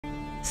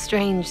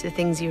Strange the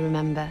things you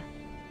remember.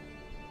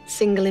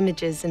 Single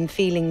images and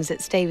feelings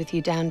that stay with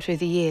you down through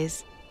the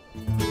years.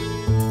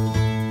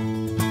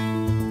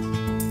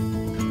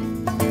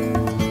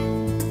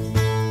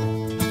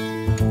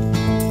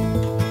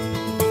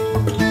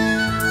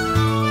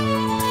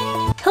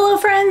 Hello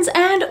friends,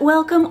 and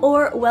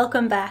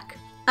welcome back.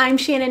 I'm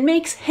Shannon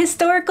Makes,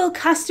 historical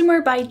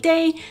costumer by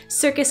day,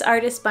 circus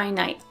artist by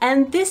night,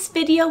 and this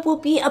video will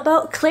be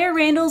about Claire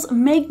Randall's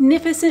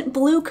magnificent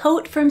blue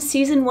coat from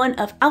season 1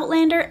 of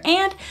Outlander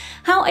and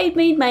how I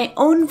made my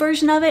own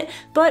version of it,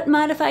 but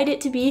modified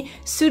it to be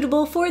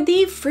suitable for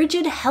the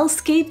frigid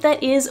hellscape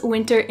that is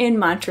winter in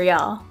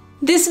Montreal.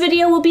 This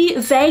video will be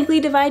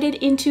vaguely divided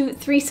into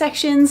 3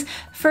 sections.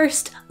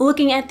 First,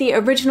 looking at the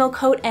original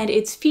coat and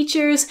its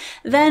features,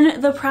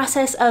 then the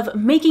process of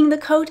making the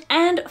coat,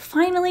 and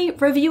finally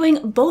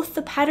reviewing both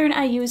the pattern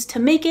I used to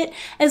make it,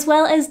 as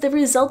well as the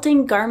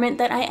resulting garment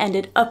that I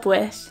ended up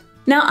with.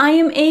 Now, I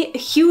am a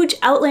huge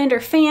Outlander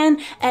fan,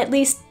 at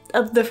least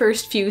of the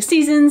first few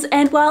seasons,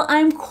 and while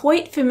I'm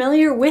quite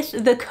familiar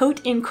with the coat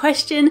in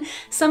question,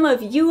 some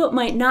of you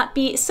might not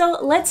be, so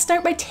let's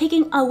start by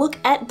taking a look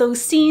at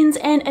those scenes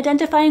and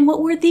identifying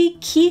what were the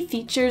key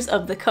features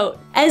of the coat.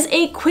 As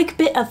a quick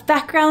bit of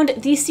background,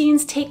 these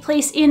scenes take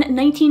place in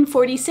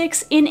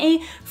 1946 in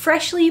a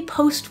freshly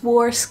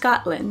post-war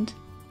Scotland.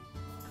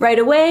 Right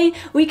away,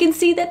 we can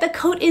see that the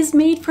coat is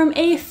made from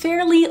a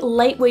fairly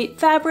lightweight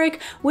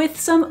fabric with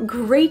some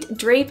great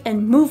drape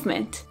and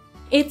movement.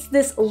 It's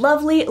this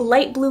lovely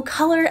light blue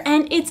color,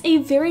 and it's a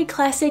very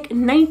classic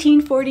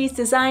 1940s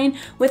design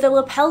with a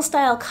lapel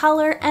style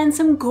collar and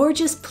some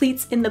gorgeous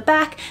pleats in the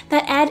back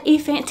that add a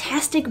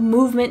fantastic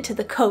movement to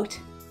the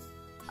coat.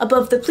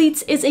 Above the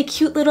pleats is a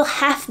cute little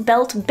half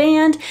belt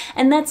band,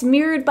 and that's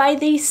mirrored by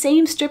the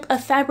same strip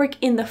of fabric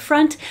in the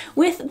front,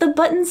 with the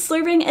buttons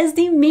serving as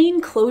the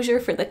main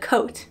closure for the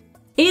coat.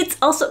 It's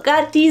also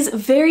got these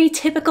very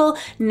typical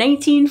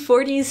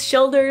 1940s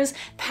shoulders,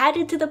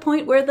 padded to the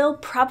point where they'll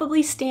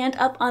probably stand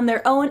up on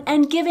their own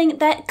and giving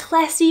that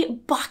classy,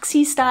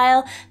 boxy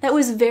style that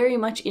was very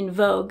much in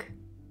vogue.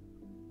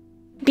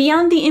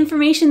 Beyond the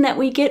information that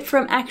we get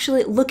from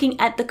actually looking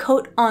at the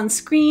coat on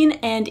screen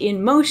and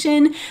in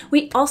motion,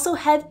 we also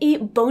have a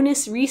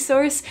bonus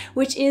resource,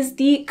 which is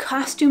the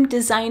costume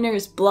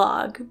designer's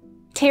blog.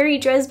 Terry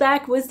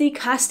Dresbach was the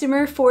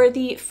costumer for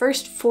the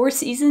first 4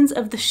 seasons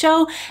of the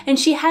show, and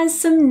she has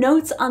some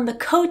notes on the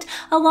coat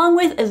along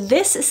with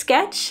this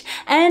sketch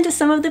and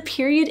some of the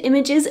period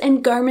images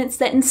and garments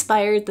that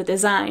inspired the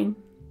design.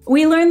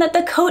 We learn that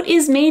the coat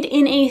is made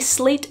in a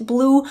slate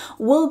blue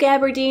wool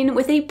gabardine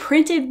with a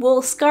printed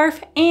wool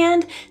scarf,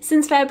 and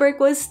since fabric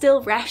was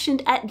still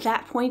rationed at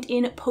that point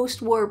in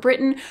post-war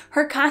Britain,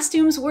 her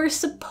costumes were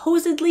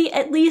supposedly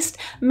at least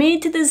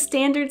made to the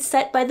standards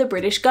set by the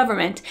British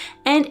government.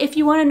 And if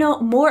you want to know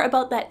more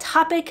about that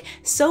topic,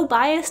 So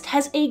Biased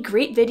has a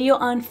great video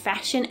on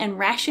fashion and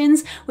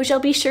rations, which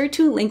I'll be sure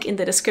to link in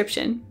the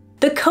description.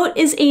 The coat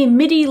is a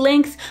midi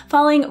length,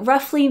 falling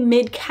roughly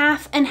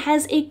mid-calf, and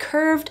has a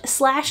curved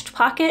slashed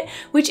pocket,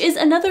 which is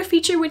another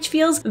feature which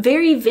feels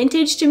very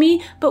vintage to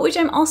me, but which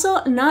I'm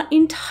also not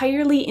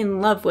entirely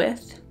in love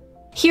with.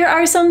 Here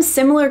are some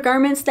similar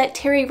garments that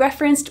Terry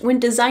referenced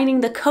when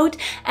designing the coat,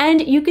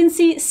 and you can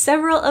see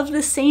several of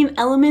the same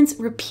elements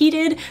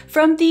repeated,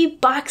 from the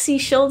boxy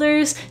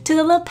shoulders to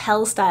the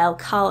lapel style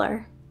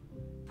collar.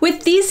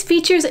 With these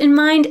features in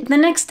mind, the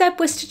next step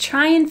was to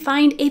try and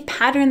find a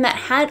pattern that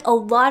had a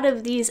lot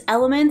of these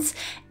elements,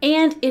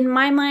 and in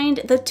my mind,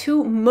 the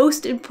 2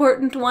 most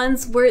important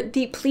ones were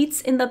the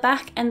pleats in the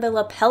back and the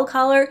lapel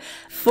collar.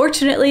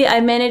 Fortunately, I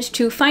managed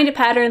to find a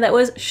pattern that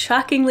was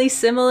shockingly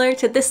similar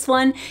to this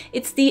one.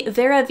 It's the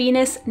Vera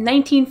Venus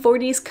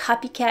 1940s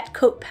copycat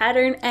coat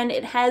pattern, and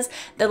it has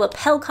the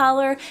lapel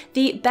collar,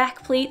 the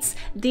back pleats,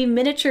 the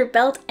miniature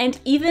belt, and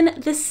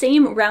even the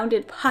same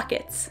rounded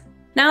pockets.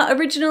 Now,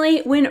 originally,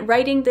 when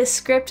writing this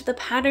script, the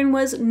pattern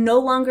was no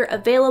longer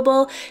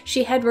available.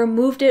 She had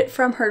removed it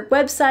from her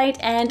website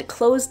and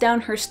closed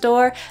down her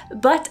store,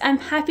 but I'm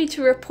happy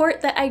to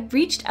report that I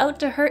reached out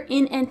to her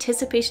in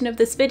anticipation of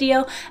this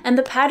video, and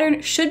the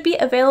pattern should be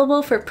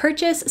available for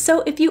purchase.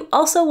 So if you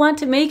also want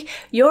to make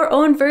your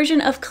own version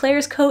of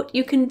Claire's coat,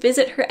 you can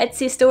visit her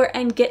Etsy store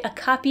and get a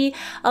copy.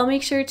 I'll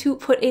make sure to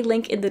put a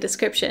link in the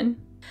description.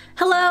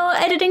 Hello,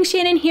 Editing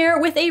Shannon here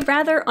with a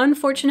rather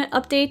unfortunate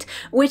update,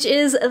 which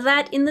is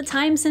that in the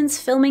time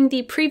since filming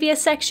the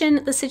previous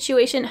section, the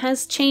situation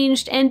has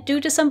changed, and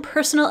due to some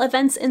personal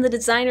events in the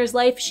designer's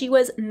life, she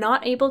was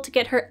not able to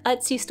get her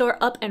Etsy store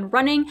up and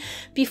running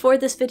before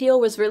this video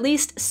was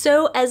released.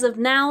 So as of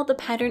now, the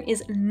pattern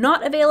is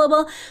not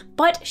available,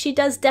 but she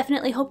does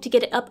definitely hope to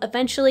get it up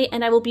eventually,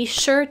 and I will be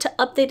sure to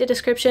update the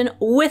description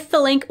with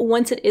the link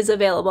once it is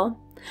available.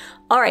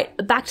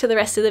 Alright, back to the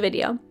rest of the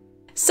video.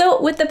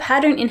 So with the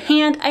pattern in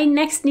hand, I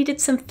next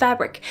needed some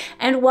fabric,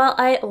 and while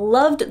I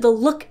loved the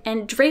look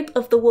and drape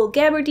of the wool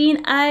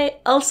gabardine, I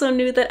also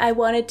knew that I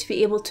wanted to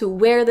be able to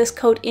wear this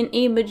coat in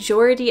a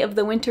majority of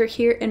the winter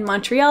here in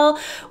Montreal,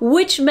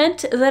 which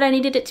meant that I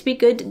needed it to be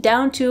good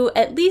down to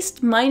at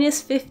least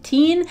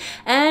 -15,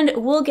 and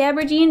wool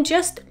gabardine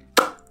just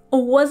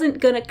wasn't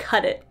gonna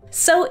cut it.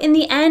 So in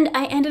the end,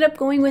 I ended up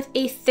going with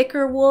a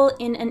thicker wool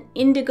in an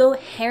indigo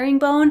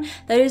herringbone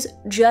that is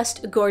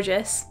just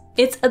gorgeous.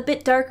 It's a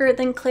bit darker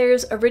than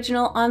Claire's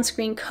original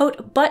on-screen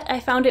coat, but I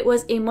found it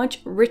was a much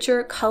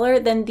richer color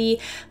than the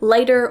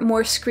lighter,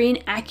 more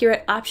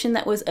screen-accurate option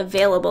that was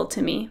available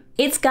to me.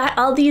 It's got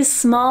all these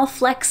small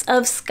flecks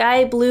of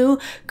sky blue,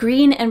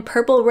 green, and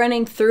purple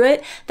running through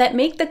it that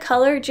make the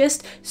color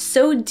just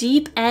so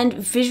deep and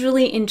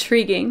visually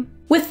intriguing.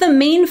 With the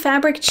main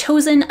fabric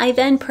chosen, I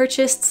then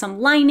purchased some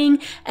lining,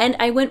 and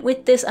I went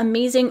with this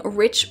amazing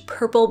rich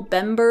purple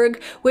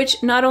Bemberg,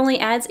 which not only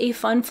adds a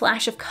fun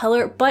flash of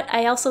color, but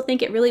I also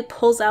think it really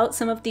pulls out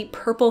some of the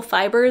purple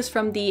fibers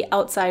from the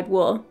outside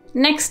wool.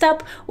 Next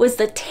up was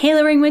the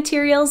tailoring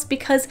materials,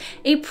 because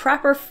a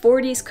proper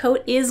 40s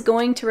coat is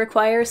going to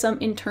require some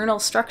internal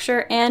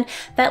structure, and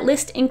that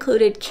list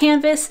included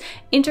canvas,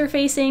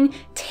 interfacing,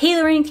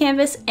 tailoring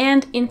canvas,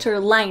 and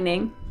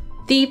interlining.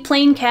 The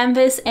plain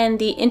canvas and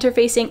the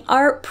interfacing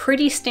are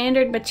pretty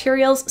standard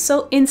materials,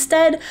 so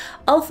instead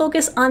I'll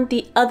focus on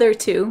the other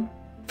two.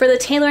 For the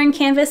tailoring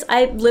canvas,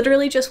 I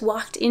literally just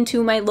walked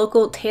into my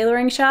local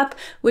tailoring shop,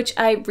 which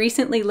I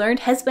recently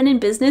learned has been in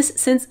business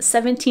since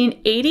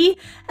 1780,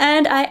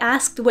 and I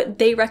asked what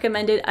they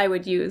recommended I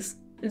would use.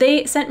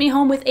 They sent me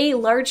home with a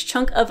large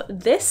chunk of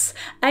this.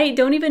 I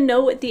don't even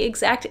know what the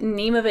exact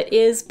name of it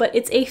is, but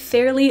it's a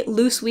fairly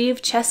loose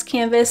weave chest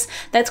canvas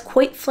that's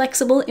quite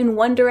flexible in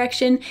one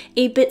direction,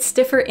 a bit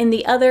stiffer in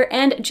the other,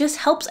 and just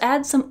helps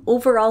add some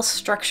overall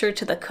structure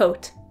to the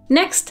coat.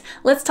 Next,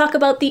 let's talk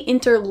about the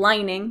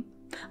interlining.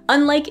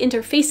 Unlike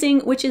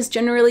interfacing, which is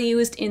generally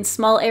used in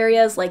small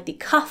areas like the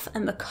cuff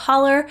and the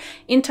collar,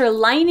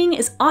 interlining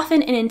is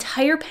often an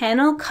entire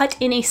panel cut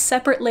in a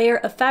separate layer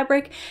of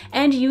fabric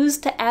and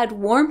used to add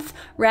warmth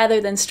rather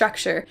than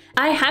structure.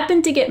 I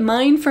happened to get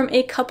mine from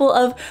a couple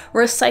of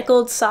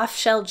recycled soft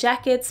shell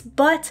jackets,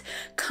 but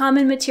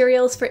common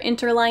materials for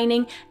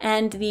interlining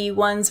and the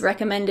ones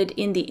recommended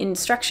in the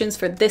instructions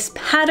for this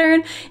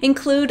pattern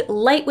include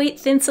lightweight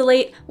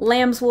thinsulate,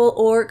 lamb's wool,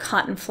 or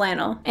cotton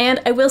flannel. And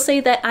I will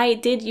say that I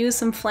did use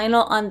some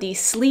flannel on the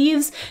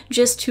sleeves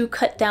just to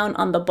cut down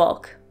on the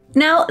bulk.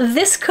 Now,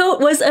 this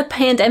coat was a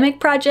pandemic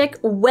project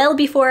well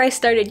before I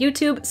started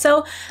YouTube,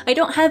 so I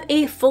don't have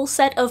a full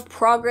set of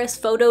progress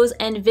photos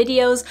and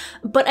videos,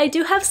 but I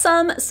do have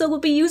some, so we'll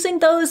be using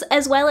those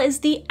as well as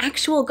the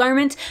actual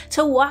garment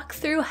to walk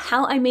through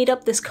how I made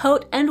up this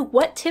coat and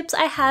what tips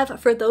I have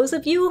for those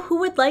of you who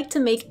would like to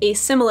make a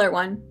similar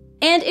one.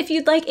 And if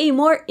you'd like a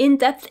more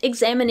in-depth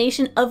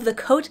examination of the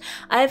coat,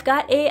 I've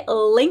got a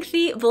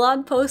lengthy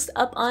blog post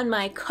up on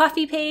my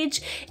Ko-fi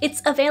page.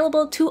 It's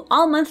available to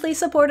all monthly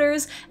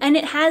supporters, and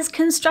it has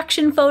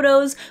construction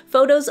photos,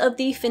 photos of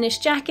the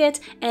finished jacket,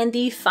 and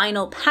the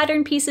final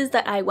pattern pieces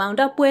that I wound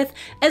up with,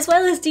 as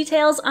well as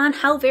details on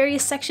how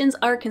various sections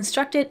are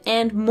constructed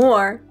and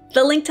more.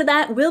 The link to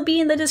that will be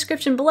in the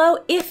description below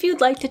if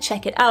you'd like to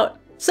check it out.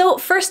 So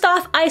first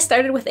off, I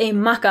started with a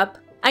mock-up.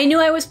 I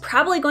knew I was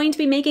probably going to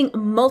be making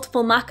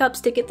multiple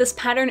mock-ups to get this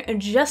pattern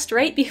just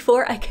right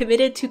before I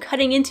committed to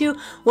cutting into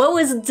what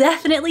was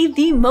definitely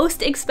the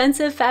most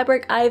expensive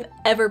fabric I've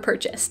ever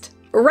purchased.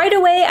 Right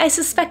away, I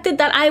suspected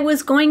that I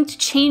was going to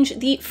change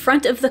the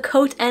front of the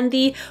coat and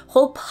the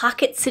whole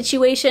pocket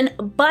situation,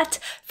 but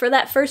for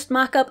that first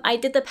mock-up, I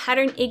did the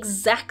pattern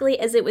exactly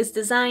as it was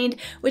designed,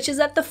 which is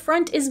that the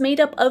front is made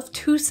up of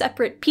two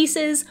separate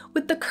pieces,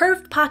 with the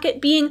curved pocket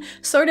being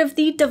sort of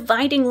the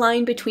dividing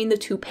line between the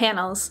two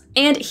panels.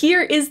 And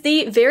here is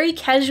the very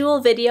casual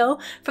video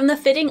from the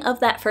fitting of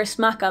that first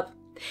mock-up.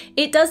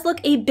 It does look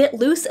a bit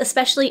loose,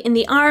 especially in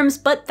the arms,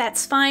 but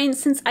that's fine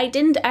since I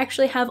didn't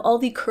actually have all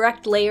the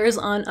correct layers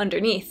on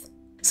underneath.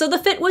 So the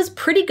fit was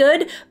pretty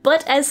good,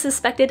 but as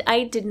suspected,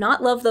 I did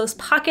not love those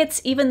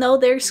pockets even though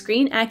they're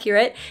screen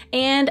accurate,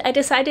 and I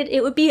decided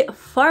it would be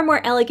far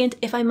more elegant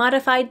if I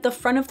modified the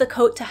front of the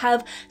coat to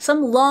have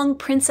some long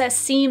princess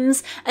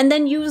seams and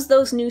then use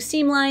those new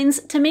seam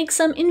lines to make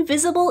some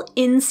invisible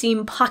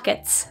inseam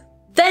pockets.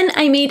 Then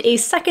I made a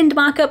second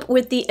mock-up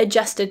with the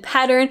adjusted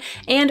pattern,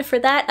 and for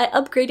that I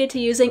upgraded to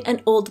using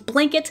an old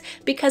blanket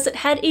because it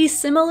had a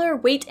similar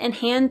weight and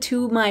hand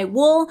to my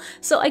wool,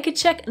 so I could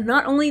check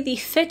not only the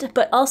fit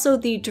but also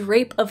the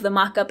drape of the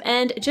mock-up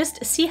and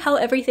just see how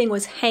everything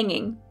was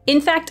hanging.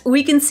 In fact,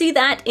 we can see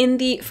that in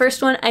the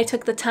first one I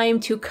took the time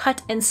to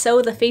cut and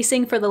sew the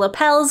facing for the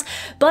lapels,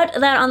 but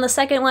that on the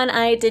second one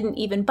I didn't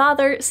even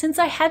bother since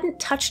I hadn't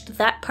touched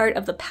that part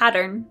of the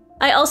pattern.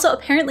 I also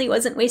apparently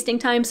wasn't wasting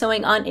time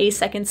sewing on a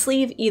second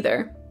sleeve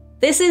either.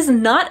 This is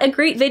not a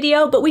great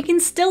video, but we can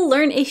still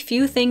learn a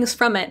few things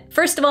from it.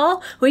 First of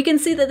all, we can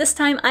see that this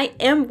time I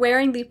am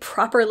wearing the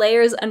proper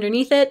layers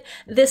underneath it.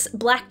 This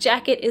black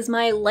jacket is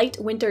my light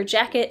winter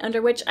jacket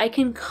under which I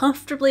can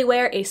comfortably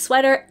wear a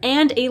sweater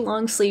and a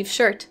long sleeve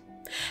shirt.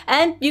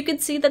 And you can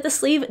see that the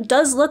sleeve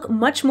does look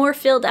much more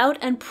filled out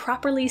and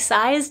properly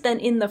sized than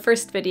in the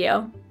first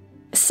video.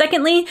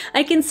 Secondly,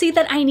 I can see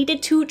that I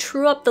needed to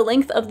true up the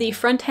length of the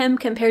front hem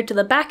compared to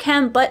the back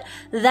hem, but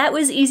that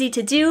was easy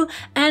to do.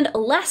 And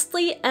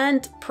lastly,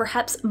 and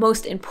perhaps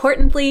most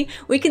importantly,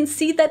 we can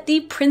see that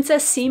the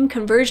princess seam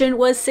conversion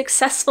was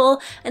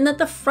successful and that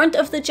the front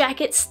of the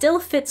jacket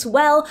still fits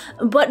well,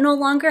 but no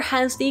longer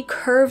has the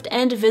curved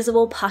and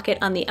visible pocket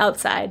on the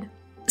outside.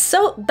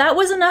 So that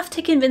was enough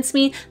to convince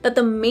me that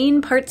the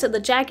main parts of the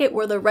jacket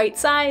were the right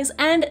size,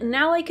 and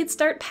now I could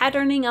start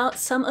patterning out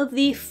some of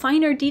the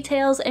finer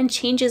details and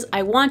changes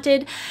I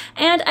wanted.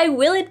 And I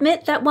will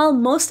admit that while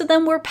most of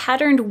them were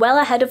patterned well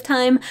ahead of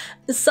time,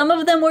 some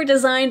of them were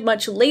designed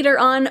much later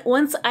on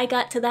once I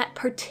got to that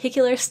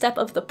particular step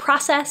of the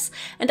process,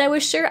 and I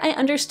was sure I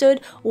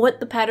understood what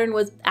the pattern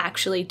was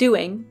actually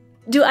doing.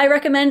 Do I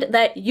recommend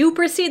that you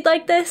proceed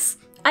like this?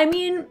 I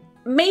mean,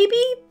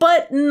 maybe,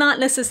 but not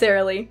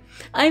necessarily.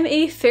 I'm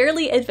a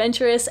fairly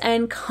adventurous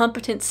and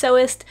competent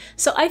sewist,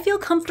 so I feel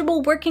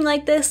comfortable working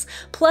like this.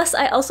 Plus,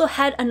 I also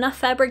had enough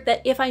fabric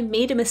that if I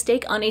made a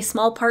mistake on a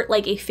small part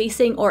like a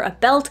facing or a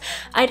belt,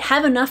 I'd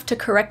have enough to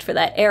correct for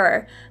that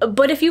error.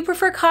 But if you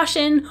prefer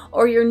caution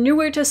or you're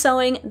newer to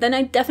sewing, then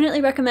I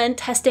definitely recommend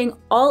testing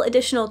all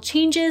additional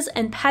changes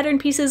and pattern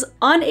pieces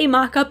on a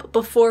mock-up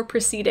before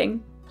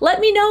proceeding. Let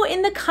me know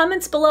in the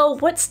comments below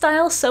what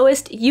style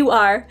sewist you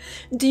are.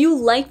 Do you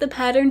like the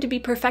pattern to be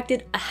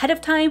perfected ahead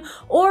of time,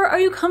 or are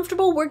you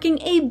comfortable working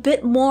a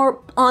bit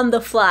more on the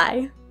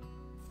fly?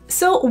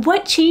 So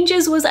what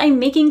changes was I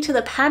making to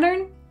the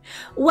pattern?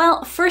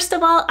 Well, first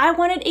of all, I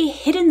wanted a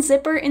hidden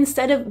zipper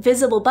instead of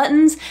visible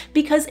buttons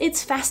because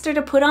it's faster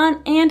to put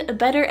on and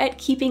better at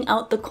keeping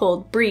out the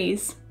cold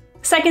breeze.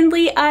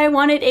 Secondly, I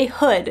wanted a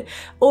hood,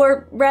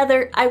 or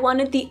rather, I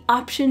wanted the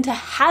option to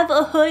have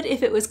a hood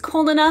if it was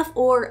cold enough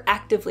or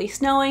actively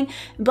snowing,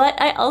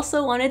 but I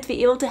also wanted to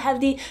be able to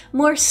have the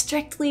more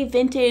strictly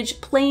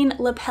vintage plain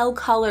lapel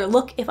collar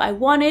look if I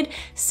wanted,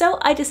 so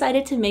I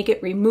decided to make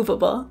it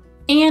removable.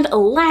 And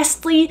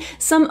lastly,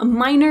 some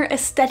minor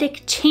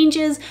aesthetic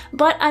changes,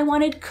 but I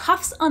wanted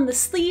cuffs on the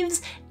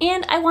sleeves,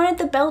 and I wanted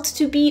the belt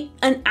to be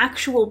an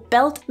actual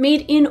belt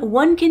made in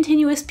one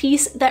continuous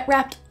piece that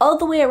wrapped all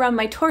the way around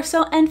my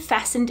torso and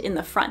fastened in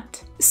the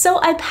front. So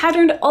I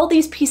patterned all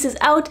these pieces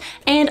out,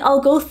 and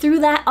I'll go through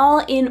that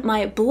all in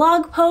my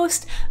blog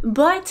post,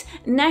 but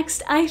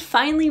next I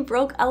finally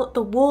broke out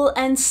the wool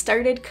and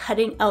started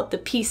cutting out the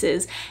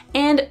pieces.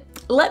 And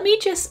let me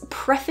just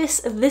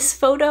preface this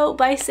photo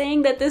by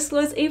saying that this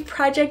was a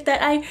project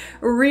that I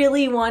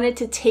really wanted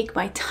to take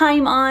my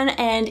time on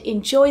and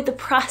enjoy the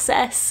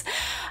process.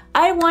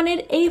 I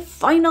wanted a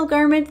final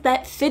garment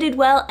that fitted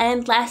well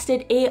and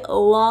lasted a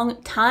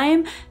long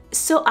time,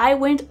 so I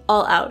went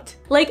all out.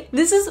 Like,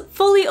 this is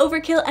fully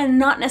overkill and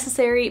not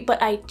necessary,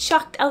 but I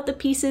chalked out the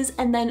pieces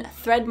and then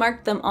thread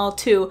marked them all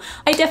too.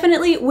 I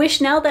definitely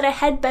wish now that I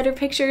had better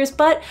pictures,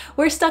 but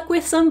we're stuck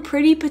with some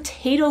pretty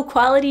potato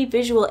quality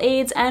visual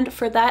aids, and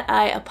for that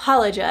I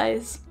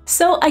apologize.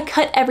 So I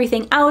cut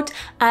everything out,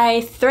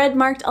 I thread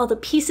marked all the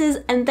pieces,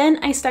 and then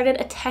I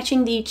started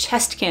attaching the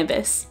chest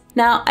canvas.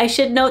 Now, I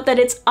should note that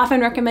it's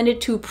often recommended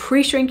to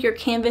pre-shrink your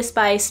canvas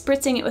by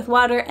spritzing it with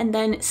water and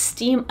then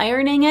steam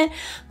ironing it,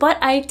 but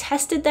I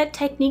tested that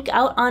technique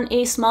out on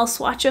a small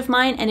swatch of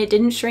mine and it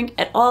didn't shrink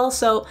at all,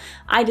 so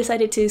I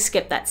decided to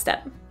skip that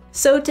step.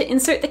 So to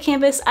insert the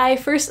canvas, I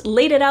first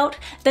laid it out,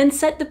 then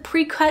set the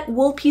pre-cut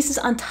wool pieces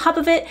on top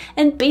of it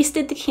and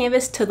basted the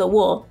canvas to the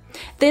wool.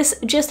 This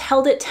just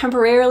held it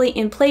temporarily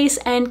in place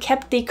and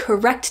kept the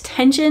correct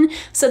tension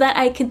so that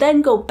I could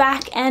then go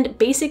back and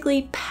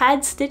basically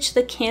pad stitch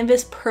the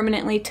canvas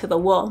permanently to the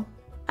wool.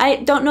 I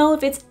don't know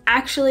if it's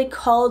actually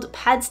called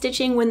pad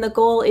stitching when the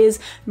goal is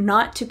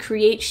not to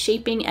create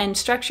shaping and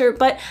structure,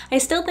 but I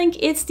still think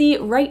it's the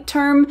right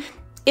term.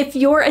 If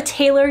you're a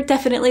tailor,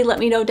 definitely let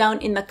me know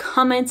down in the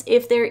comments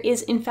if there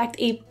is in fact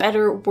a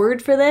better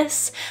word for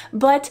this.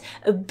 But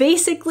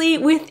basically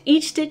with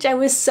each stitch I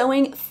was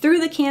sewing through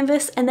the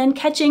canvas and then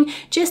catching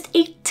just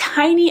a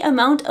tiny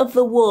amount of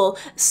the wool,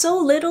 so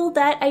little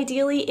that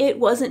ideally it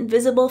wasn't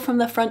visible from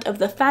the front of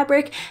the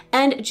fabric,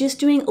 and just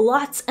doing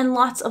lots and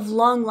lots of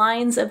long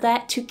lines of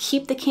that to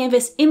keep the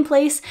canvas in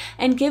place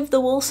and give the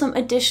wool some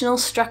additional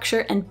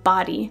structure and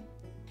body.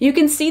 You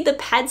can see the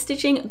pad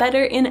stitching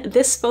better in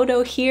this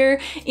photo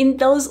here in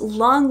those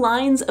long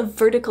lines of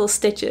vertical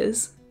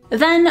stitches.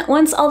 Then,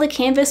 once all the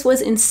canvas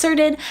was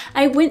inserted,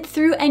 I went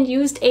through and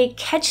used a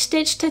catch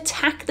stitch to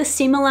tack the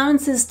seam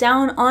allowances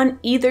down on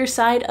either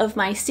side of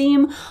my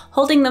seam,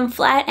 holding them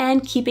flat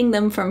and keeping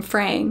them from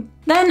fraying.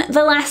 Then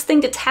the last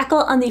thing to tackle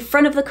on the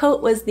front of the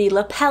coat was the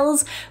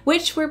lapels,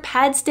 which were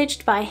pad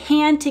stitched by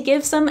hand to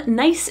give some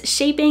nice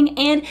shaping,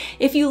 and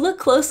if you look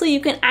closely you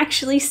can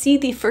actually see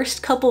the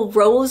first couple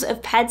rows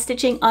of pad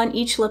stitching on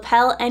each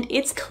lapel, and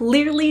it's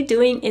clearly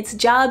doing its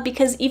job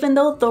because even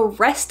though the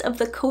rest of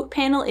the coat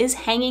panel is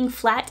hanging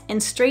flat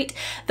and straight,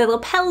 the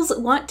lapels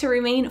want to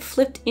remain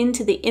flipped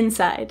into the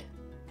inside.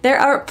 There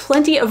are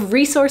plenty of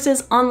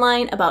resources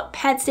online about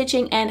pad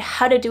stitching and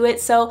how to do it,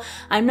 so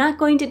I'm not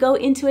going to go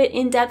into it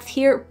in depth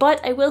here,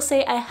 but I will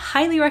say I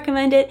highly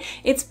recommend it.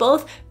 It's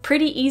both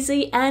pretty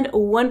easy and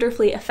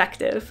wonderfully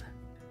effective.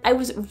 I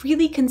was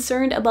really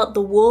concerned about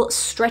the wool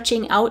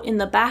stretching out in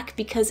the back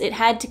because it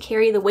had to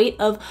carry the weight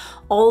of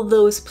all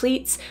those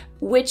pleats,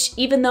 which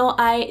even though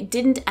I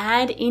didn't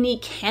add any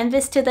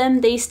canvas to them,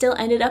 they still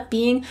ended up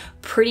being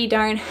pretty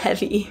darn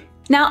heavy.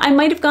 Now, I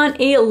might have gone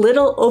a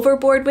little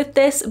overboard with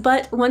this,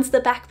 but once the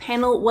back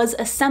panel was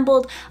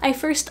assembled, I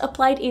first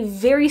applied a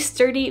very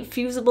sturdy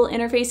fusible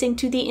interfacing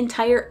to the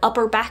entire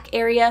upper back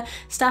area,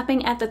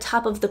 stopping at the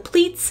top of the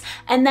pleats,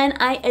 and then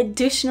I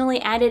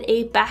additionally added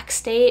a back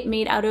stay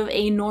made out of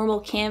a normal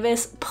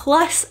canvas,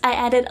 plus I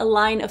added a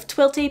line of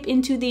twill tape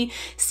into the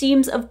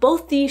seams of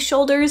both the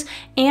shoulders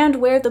and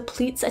where the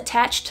pleats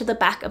attach to the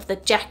back of the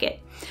jacket.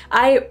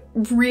 I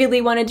really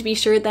wanted to be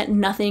sure that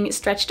nothing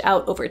stretched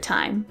out over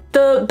time.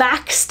 The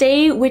back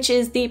stay, which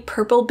is the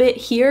purple bit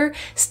here,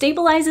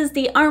 stabilizes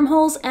the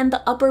armholes and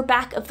the upper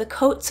back of the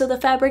coat so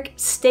the fabric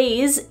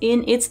stays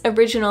in its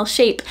original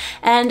shape.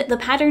 And the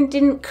pattern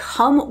didn't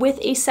come with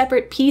a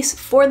separate piece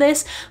for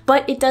this,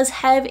 but it does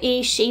have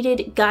a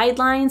shaded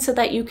guideline so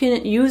that you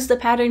can use the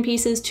pattern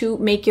pieces to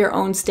make your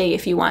own stay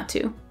if you want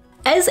to.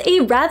 As a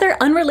rather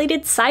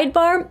unrelated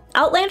sidebar,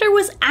 Outlander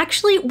was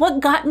actually what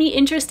got me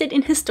interested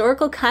in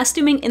historical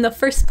costuming in the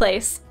first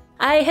place.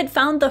 I had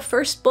found the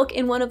first book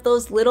in one of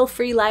those little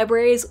free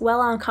libraries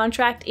while on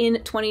contract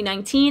in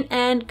 2019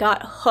 and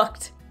got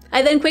hooked.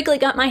 I then quickly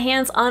got my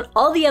hands on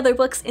all the other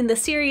books in the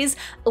series,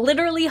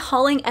 literally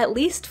hauling at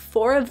least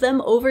 4 of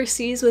them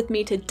overseas with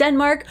me to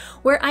Denmark,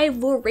 where I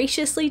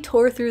voraciously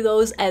tore through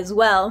those as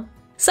well.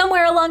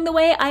 Somewhere along the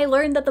way, I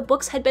learned that the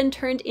books had been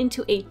turned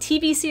into a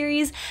TV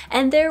series,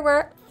 and there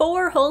were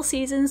 4 whole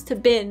seasons to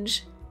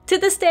binge. To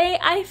this day,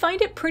 I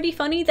find it pretty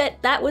funny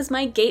that that was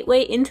my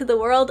gateway into the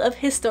world of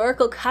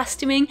historical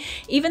costuming,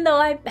 even though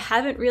I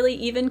haven't really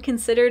even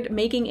considered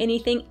making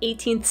anything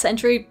 18th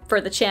century for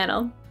the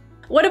channel.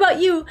 What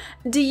about you?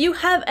 Do you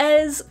have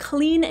as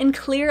clean and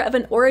clear of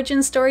an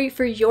origin story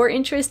for your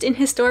interest in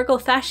historical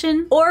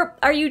fashion? Or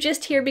are you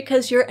just here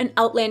because you're an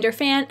Outlander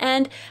fan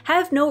and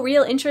have no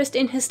real interest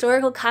in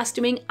historical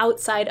costuming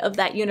outside of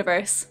that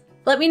universe?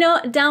 Let me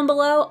know down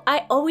below.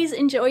 I always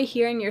enjoy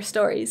hearing your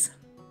stories.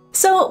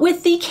 So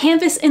with the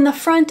canvas in the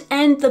front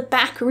and the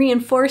back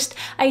reinforced,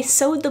 I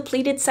sewed the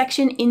pleated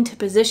section into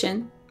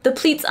position. The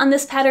pleats on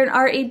this pattern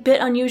are a bit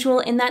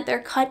unusual in that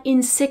they're cut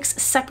in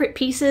 6 separate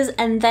pieces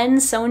and then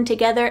sewn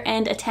together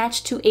and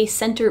attached to a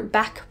center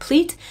back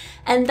pleat,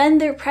 and then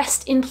they're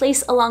pressed in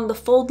place along the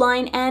fold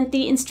line, and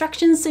the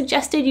instructions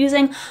suggested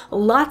using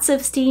lots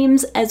of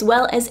seams as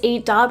well as a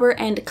dauber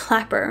and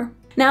clapper.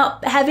 Now,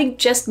 having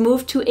just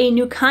moved to a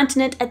new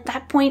continent at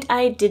that point,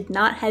 I did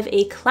not have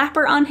a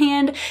clapper on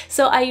hand,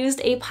 so I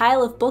used a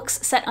pile of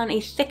books set on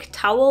a thick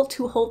towel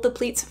to hold the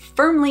pleats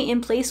firmly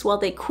in place while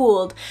they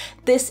cooled.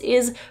 This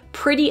is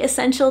pretty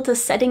essential to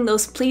setting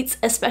those pleats,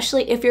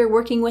 especially if you're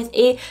working with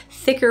a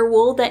thicker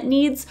wool that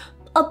needs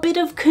a bit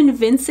of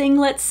convincing,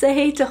 let's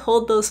say, to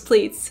hold those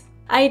pleats.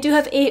 I do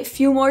have a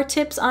few more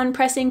tips on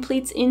pressing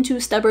pleats into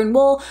stubborn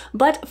wool,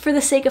 but for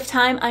the sake of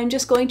time, I'm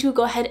just going to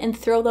go ahead and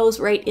throw those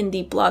right in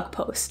the blog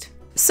post.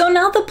 So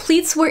now the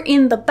pleats were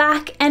in the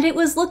back and it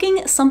was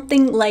looking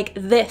something like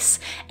this.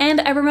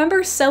 And I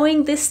remember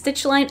sewing this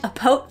stitch line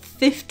about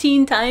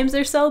 15 times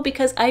or so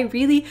because I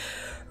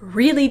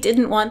really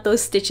didn't want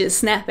those stitches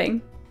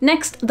snapping.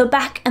 Next, the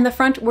back and the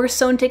front were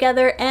sewn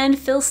together, and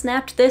Phil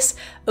snapped this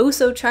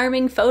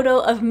oh-so-charming photo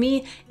of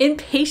me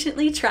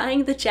impatiently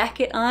trying the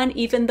jacket on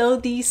even though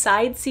the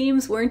side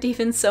seams weren't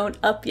even sewn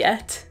up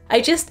yet. I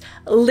just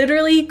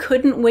literally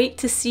couldn't wait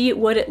to see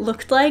what it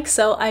looked like,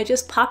 so I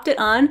just popped it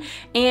on,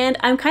 and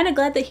I'm kind of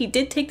glad that he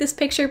did take this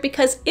picture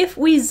because if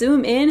we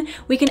zoom in,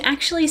 we can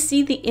actually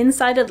see the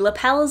inside of the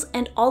lapels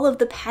and all of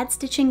the pad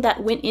stitching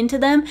that went into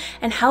them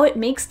and how it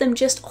makes them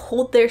just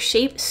hold their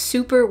shape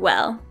super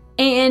well.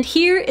 And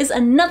here is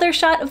another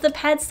shot of the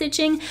pad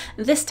stitching,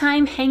 this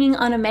time hanging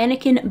on a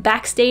mannequin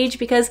backstage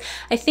because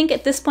I think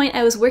at this point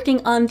I was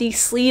working on the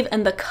sleeve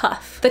and the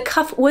cuff. The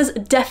cuff was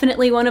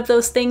definitely one of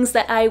those things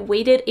that I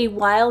waited a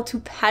while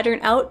to pattern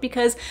out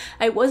because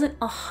I wasn't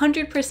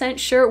 100%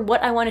 sure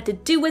what I wanted to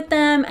do with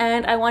them,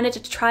 and I wanted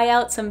to try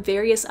out some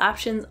various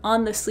options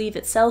on the sleeve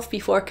itself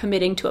before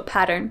committing to a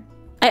pattern.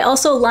 I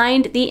also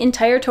lined the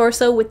entire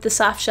torso with the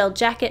soft shell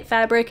jacket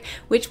fabric,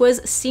 which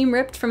was seam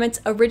ripped from its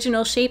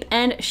original shape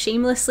and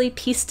shamelessly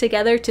pieced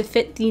together to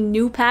fit the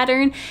new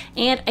pattern.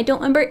 And I don't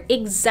remember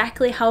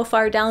exactly how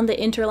far down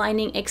the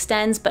interlining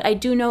extends, but I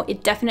do know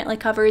it definitely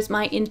covers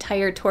my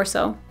entire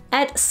torso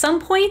at some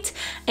point,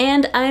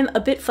 and I'm a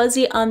bit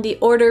fuzzy on the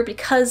order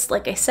because,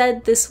 like I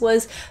said, this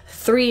was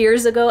 3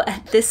 years ago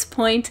at this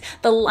point.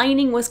 The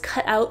lining was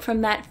cut out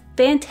from that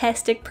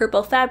fantastic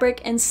purple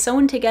fabric and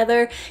sewn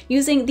together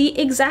using the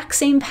exact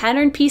same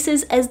pattern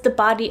pieces as the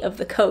body of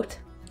the coat.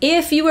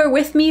 If you were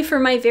with me for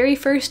my very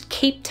first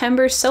Cape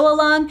Timber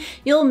sew-along,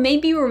 you'll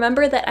maybe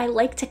remember that I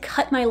like to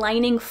cut my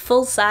lining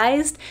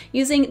full-sized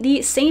using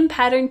the same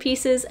pattern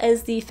pieces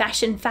as the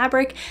fashion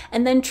fabric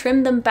and then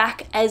trim them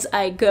back as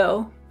I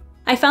go.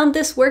 I found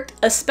this worked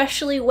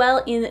especially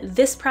well in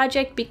this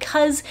project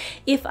because,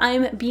 if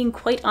I'm being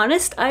quite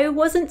honest, I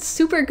wasn't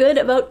super good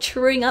about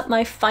truing up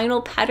my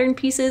final pattern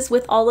pieces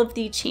with all of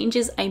the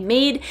changes I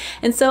made,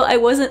 and so I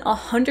wasn't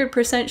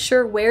 100%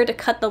 sure where to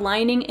cut the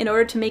lining in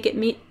order to make it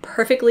meet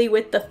perfectly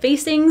with the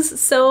facings,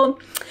 so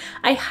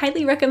I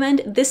highly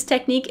recommend this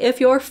technique if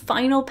your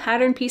final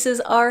pattern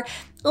pieces are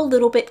a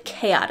little bit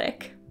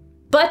chaotic.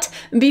 But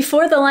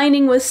before the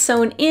lining was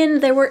sewn in,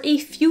 there were a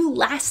few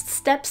last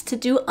steps to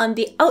do on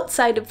the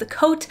outside of the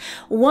coat,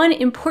 one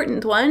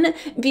important one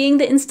being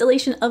the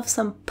installation of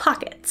some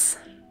pockets.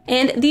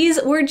 And these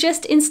were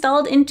just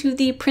installed into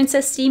the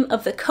princess seam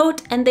of the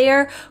coat, and they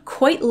are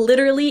quite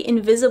literally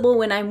invisible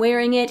when I'm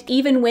wearing it,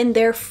 even when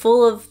they're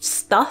full of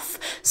stuff.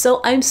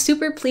 So I'm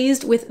super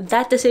pleased with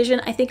that decision.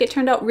 I think it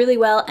turned out really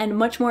well and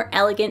much more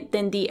elegant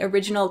than the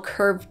original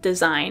curved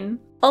design.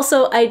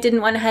 Also, I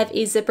didn't want to have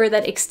a zipper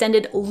that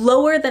extended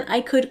lower than I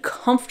could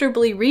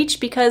comfortably reach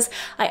because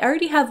I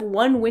already have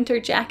one winter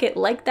jacket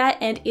like that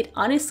and it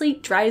honestly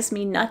drives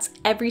me nuts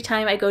every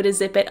time I go to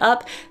zip it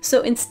up.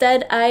 So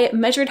instead, I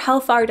measured how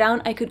far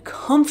down I could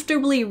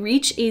comfortably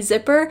reach a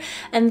zipper,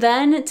 and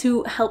then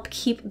to help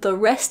keep the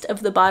rest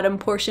of the bottom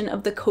portion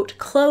of the coat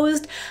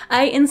closed,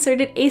 I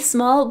inserted a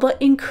small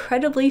but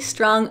incredibly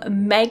strong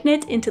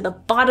magnet into the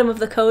bottom of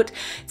the coat.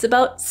 It's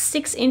about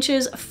 6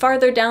 inches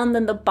farther down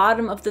than the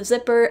bottom of the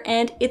zipper,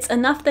 and it's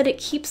enough that it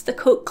keeps the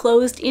coat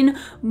closed in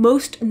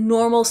most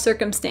normal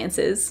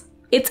circumstances.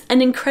 It's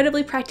an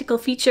incredibly practical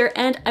feature,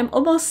 and I'm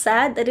almost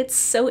sad that it's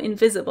so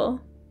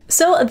invisible.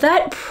 So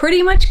that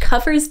pretty much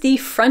covers the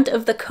front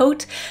of the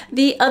coat.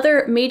 The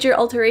other major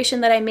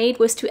alteration that I made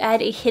was to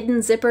add a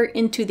hidden zipper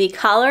into the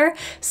collar.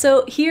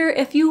 So here,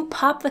 if you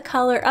pop the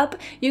collar up,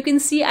 you can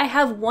see I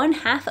have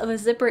 1/2 of a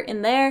zipper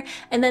in there,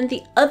 and then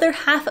the other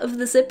half of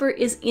the zipper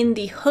is in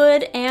the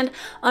hood. And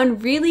on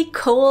really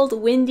cold,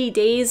 windy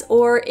days,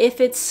 or if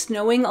it's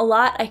snowing a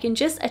lot, I can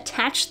just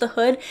attach the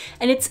hood,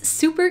 and it's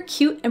super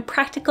cute and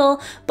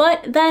practical.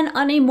 But then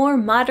on a more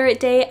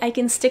moderate day, I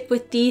can stick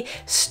with the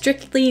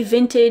strictly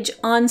vintage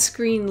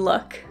on-screen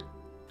look.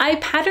 I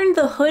patterned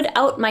the hood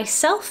out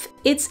myself.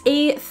 It's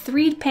a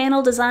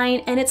 3-panel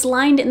design and it's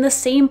lined in the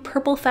same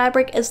purple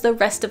fabric as the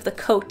rest of the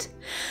coat.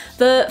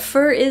 The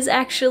fur is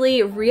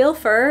actually real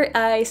fur.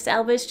 I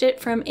salvaged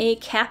it from a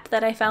cap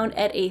that I found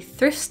at a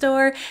thrift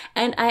store,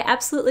 and I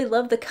absolutely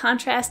love the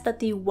contrast that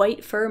the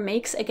white fur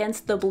makes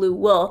against the blue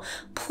wool.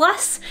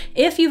 Plus,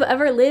 if you've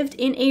ever lived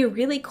in a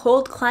really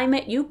cold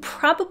climate, you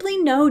probably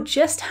know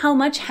just how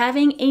much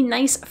having a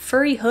nice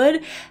furry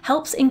hood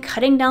helps in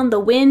cutting down the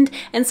wind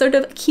and sort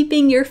of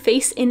keeping your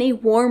face in a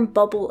warm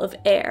bubble of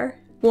air.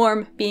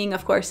 Warm being,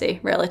 of course, a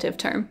relative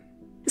term.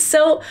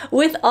 So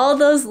with all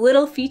those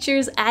little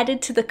features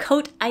added to the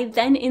coat, I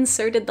then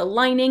inserted the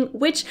lining,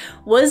 which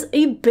was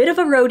a bit of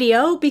a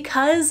rodeo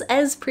because,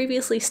 as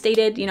previously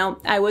stated,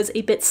 I was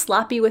a bit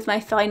sloppy with my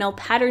final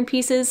pattern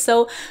pieces,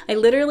 so I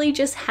literally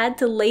just had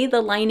to lay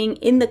the lining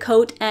in the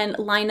coat and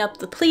line up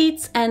the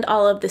pleats and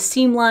all of the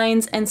seam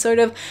lines and sort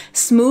of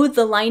smooth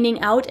the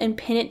lining out and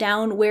pin it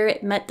down where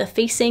it met the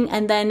facing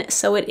and then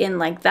sew it in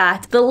like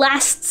that. The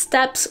last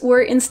steps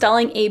were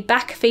installing a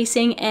back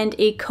facing and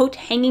a coat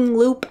hanging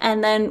loop,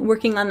 and then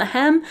working on the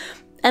hem,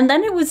 and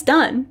then it was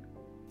done.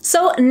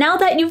 So now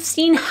that you've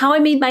seen how I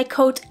made my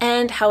coat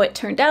and how it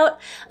turned out,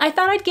 I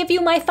thought I'd give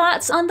you my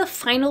thoughts on the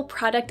final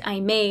product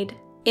I made.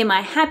 Am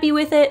I happy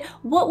with it?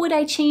 What would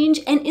I change?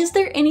 And is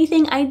there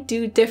anything I'd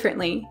do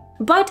differently?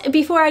 But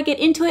before I get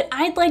into it,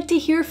 I'd like to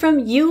hear from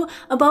you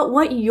about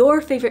what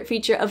your favorite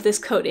feature of this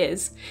coat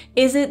is.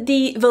 Is it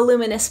the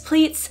voluminous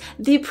pleats,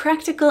 the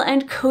practical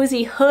and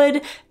cozy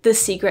hood, the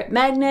secret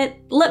magnet?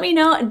 Let me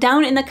know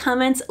down in the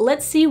comments.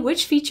 Let's see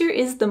which feature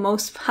is the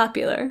most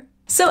popular.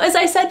 So as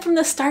I said from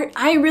the start,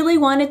 I really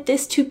wanted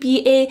this to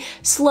be a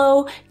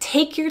slow,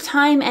 take your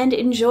time and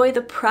enjoy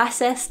the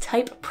process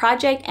type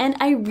project, and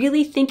I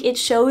really think it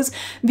shows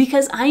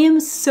because I am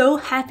so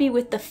happy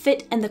with the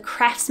fit and the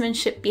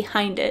craftsmanship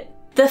behind it.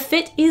 The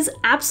fit is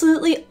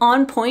absolutely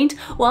on point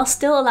while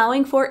still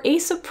allowing for a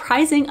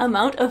surprising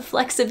amount of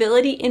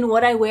flexibility in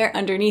what I wear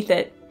underneath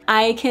it.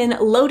 I can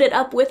load it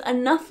up with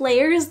enough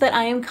layers that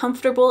I am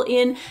comfortable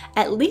in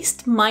at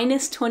least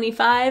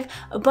 -25,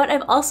 but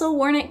I've also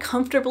worn it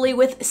comfortably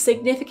with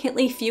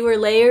significantly fewer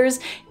layers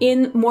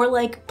in more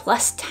like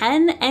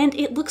 +10, and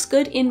it looks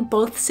good in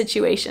both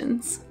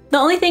situations. The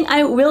only thing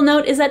I will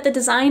note is that the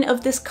design of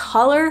this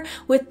collar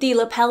with the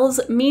lapels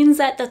means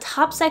that the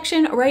top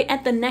section right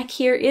at the neck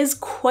here is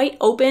quite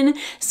open,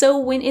 so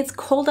when it's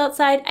cold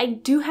outside, I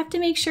do have to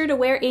make sure to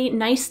wear a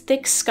nice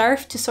thick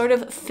scarf to sort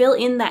of fill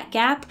in that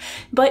gap,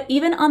 but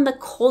even on the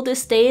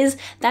coldest days,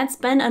 that's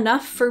been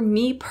enough for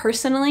me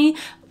personally.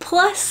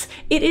 Plus,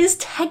 it is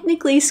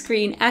technically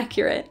screen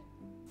accurate.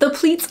 The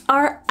pleats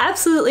are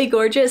absolutely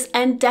gorgeous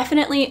and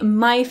definitely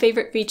my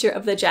favorite feature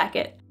of the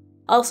jacket.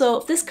 Also,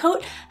 this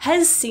coat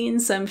has seen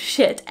some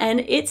shit, and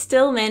it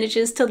still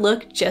manages to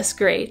look just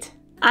great.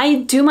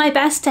 I do my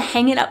best to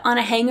hang it up on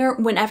a hanger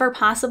whenever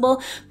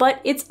possible,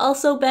 but it's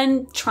also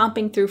been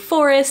tromping through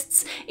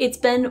forests, it's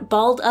been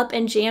balled up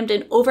and jammed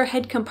in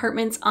overhead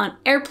compartments on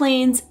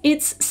airplanes,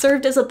 it's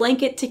served as a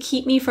blanket to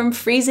keep me from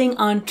freezing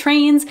on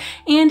trains,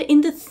 and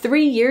in the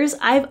 3 years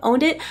I've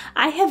owned it,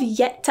 I have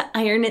yet to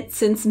iron it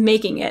since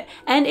making it,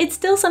 and it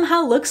still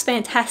somehow looks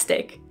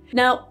fantastic.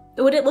 Now,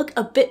 would it look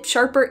a bit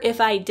sharper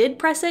if I did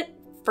press it?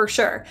 For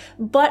sure.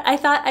 But I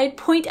thought I'd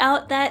point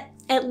out that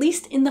at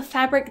least in the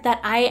fabric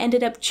that I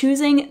ended up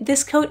choosing,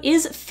 this coat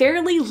is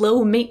fairly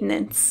low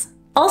maintenance.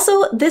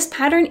 Also, this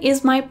pattern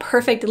is my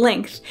perfect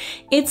length.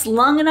 It's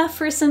long enough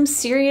for some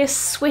serious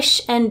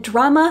swish and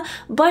drama,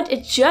 but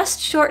it's just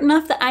short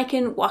enough that I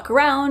can walk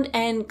around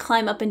and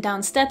climb up and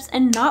down steps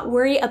and not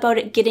worry about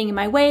it getting in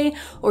my way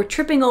or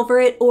tripping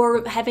over it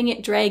or having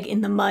it drag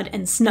in the mud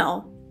and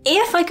snow.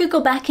 If I could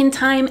go back in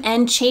time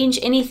and change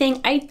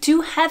anything, I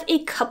do have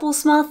a couple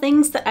small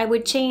things that I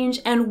would change,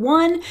 and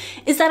one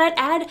is that I'd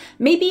add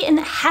maybe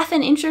 ½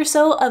 an inch or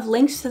so of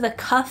length to the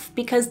cuff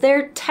because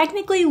they're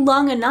technically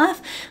long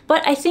enough,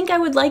 but I think I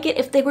would like it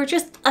if they were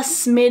just a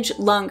smidge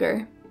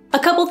longer. A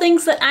couple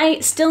things that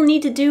I still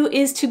need to do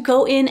is to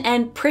go in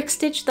and prick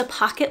stitch the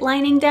pocket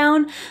lining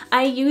down.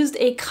 I used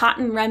a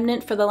cotton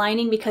remnant for the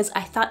lining because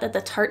I thought that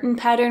the tartan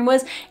pattern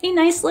was a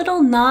nice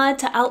little nod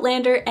to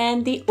Outlander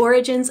and the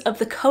origins of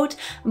the coat,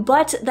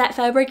 but that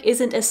fabric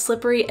isn't as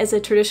slippery as a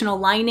traditional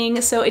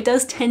lining, so it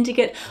does tend to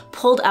get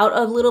pulled out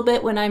a little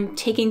bit when I'm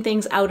taking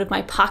things out of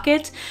my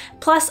pocket.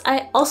 Plus,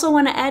 I also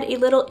want to add a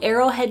little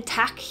arrowhead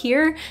tack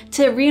here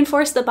to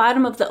reinforce the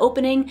bottom of the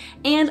opening.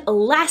 And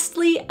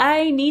lastly,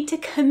 I need to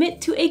commit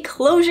to a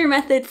closure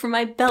method for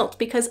my belt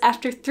because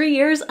after 3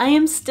 years, I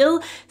am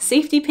still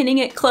safety pinning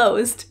it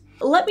closed.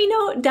 Let me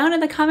know down in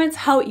the comments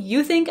how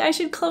you think I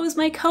should close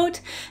my coat.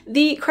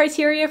 The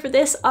criteria for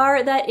this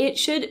are that it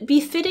should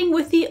be fitting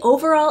with the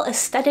overall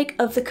aesthetic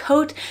of the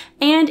coat,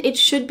 and it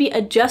should be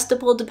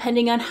adjustable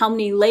depending on how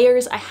many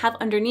layers I have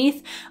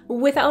underneath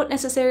without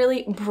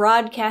necessarily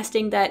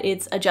broadcasting that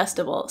it's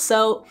adjustable.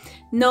 So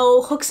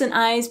no hooks and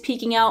eyes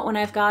peeking out when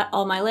I've got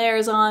all my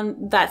layers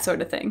on, that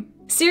sort of thing.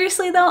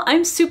 Seriously though,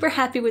 I'm super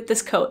happy with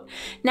this coat.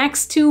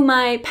 Next to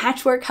my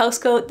patchwork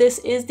housecoat, this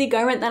is the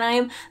garment that I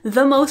am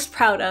the most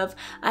proud of.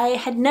 I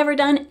had never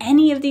done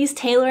any of these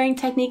tailoring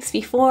techniques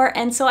before,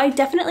 and so I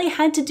definitely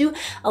had to do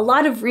a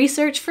lot of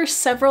research for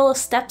several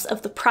steps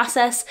of the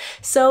process.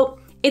 So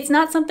it's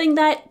not something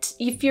that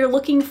if you're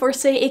looking for,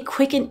 say, a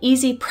quick and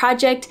easy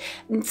project,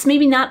 it's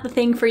maybe not the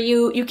thing for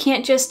you. You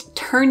can't just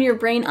turn your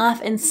brain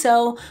off and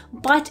sew.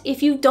 But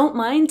if you don't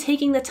mind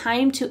taking the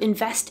time to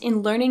invest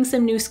in learning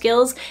some new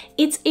skills,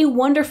 it's a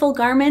wonderful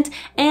garment.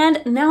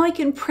 And now I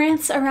can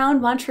prance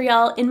around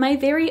Montreal in my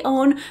very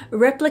own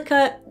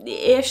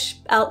replica-ish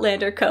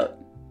Outlander coat.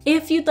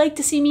 If you'd like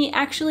to see me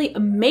actually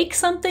make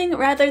something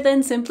rather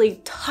than simply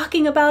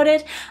talking about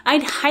it,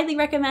 I'd highly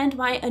recommend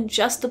my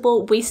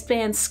adjustable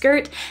waistband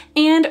skirt.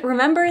 And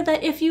remember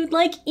that if you'd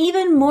like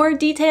even more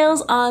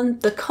details on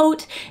the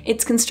coat,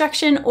 its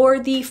construction, or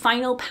the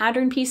final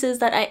pattern pieces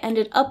that I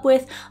ended up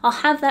with, I'll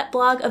have that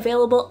blog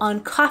available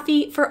on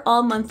Ko-fi for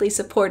all monthly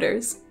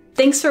supporters.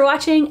 Thanks for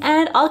watching,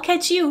 and I'll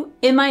catch you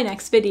in my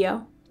next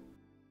video.